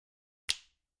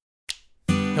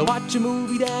He'll watch a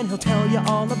movie, then he'll tell you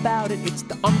all about it. It's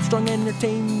the Armstrong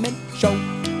Entertainment Show.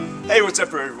 Hey, what's up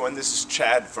everyone? This is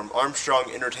Chad from Armstrong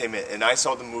Entertainment, and I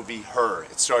saw the movie Her.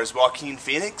 It stars Joaquin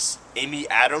Phoenix, Amy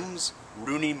Adams,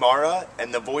 Rooney Mara,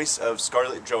 and the voice of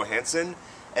Scarlett Johansson,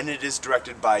 and it is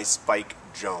directed by Spike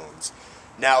Jonze.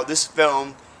 Now, this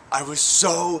film, I was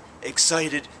so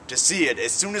excited to see it.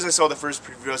 As soon as I saw the first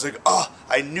preview, I was like, oh,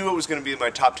 I knew it was going to be in my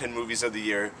top 10 movies of the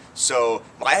year. So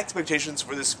my expectations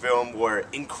for this film were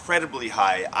incredibly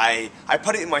high. I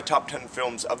put it in my top 10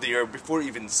 films of the year before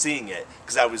even seeing it,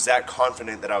 because I was that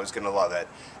confident that I was going to love it.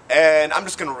 And I'm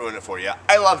just going to ruin it for you.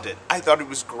 I loved it. I thought it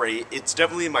was great. It's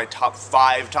definitely in my top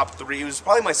 5, top 3. It was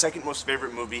probably my second most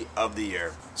favorite movie of the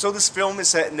year. So this film is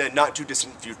set in a not too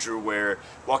distant future where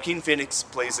Joaquin Phoenix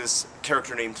plays this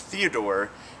character named Theodore,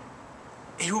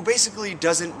 who basically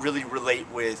doesn't really relate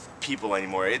with people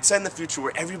anymore. It's set in the future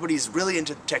where everybody's really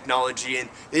into technology and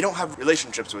they don't have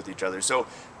relationships with each other. So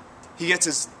he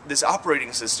gets this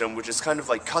operating system, which is kind of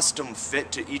like custom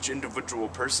fit to each individual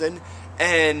person,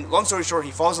 and long story short,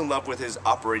 he falls in love with his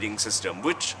operating system,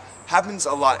 which happens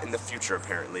a lot in the future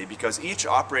apparently, because each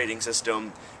operating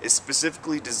system is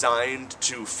specifically designed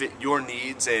to fit your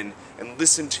needs and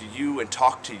listen to you and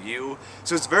talk to you.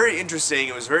 So it's very interesting,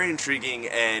 it was very intriguing,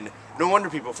 and no wonder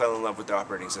people fell in love with the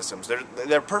operating systems.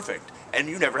 They're perfect, and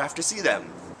you never have to see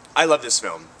them. I love this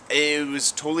film. It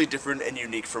was totally different and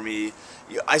unique for me.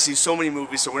 I see so many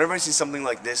movies, so whenever I see something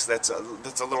like this that's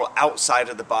a little outside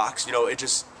of the box, you know,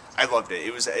 I loved it.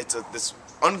 It's this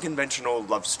unconventional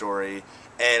love story,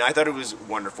 and I thought it was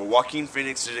wonderful. Joaquin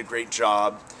Phoenix did a great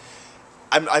job.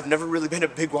 I've never really been a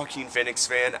big Joaquin Phoenix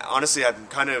fan. Honestly, I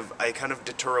kind of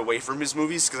deter away from his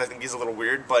movies because I think he's a little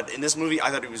weird. But in this movie,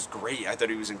 I thought he was great. I thought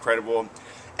he was incredible,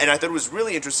 and I thought it was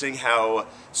really interesting how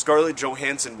Scarlett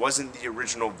Johansson wasn't the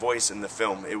original voice in the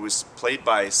film. It was played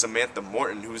by Samantha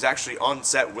Morton, who was actually on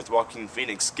set with Joaquin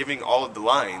Phoenix, giving all of the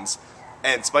lines.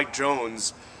 And Spike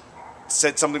Jonze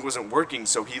said something wasn't working,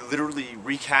 so he literally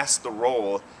recast the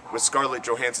role with Scarlett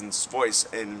Johansson's voice,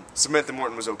 and Samantha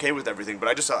Morton was okay with everything. But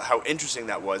I just thought how interesting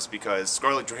that was, because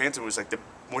Scarlett Johansson was like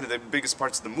one of the biggest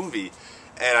parts of the movie,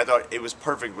 and I thought it was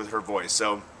perfect with her voice.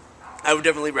 So I would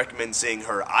definitely recommend seeing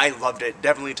Her. I loved it.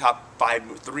 Definitely top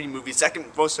 3 movie, second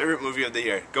most favorite movie of the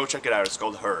year. Go check it out. It's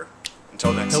called Her.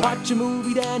 Until next time. He'll watch a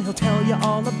movie, then he'll tell you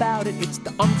all about it. It's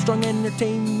the Armstrong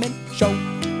Entertainment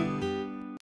Show.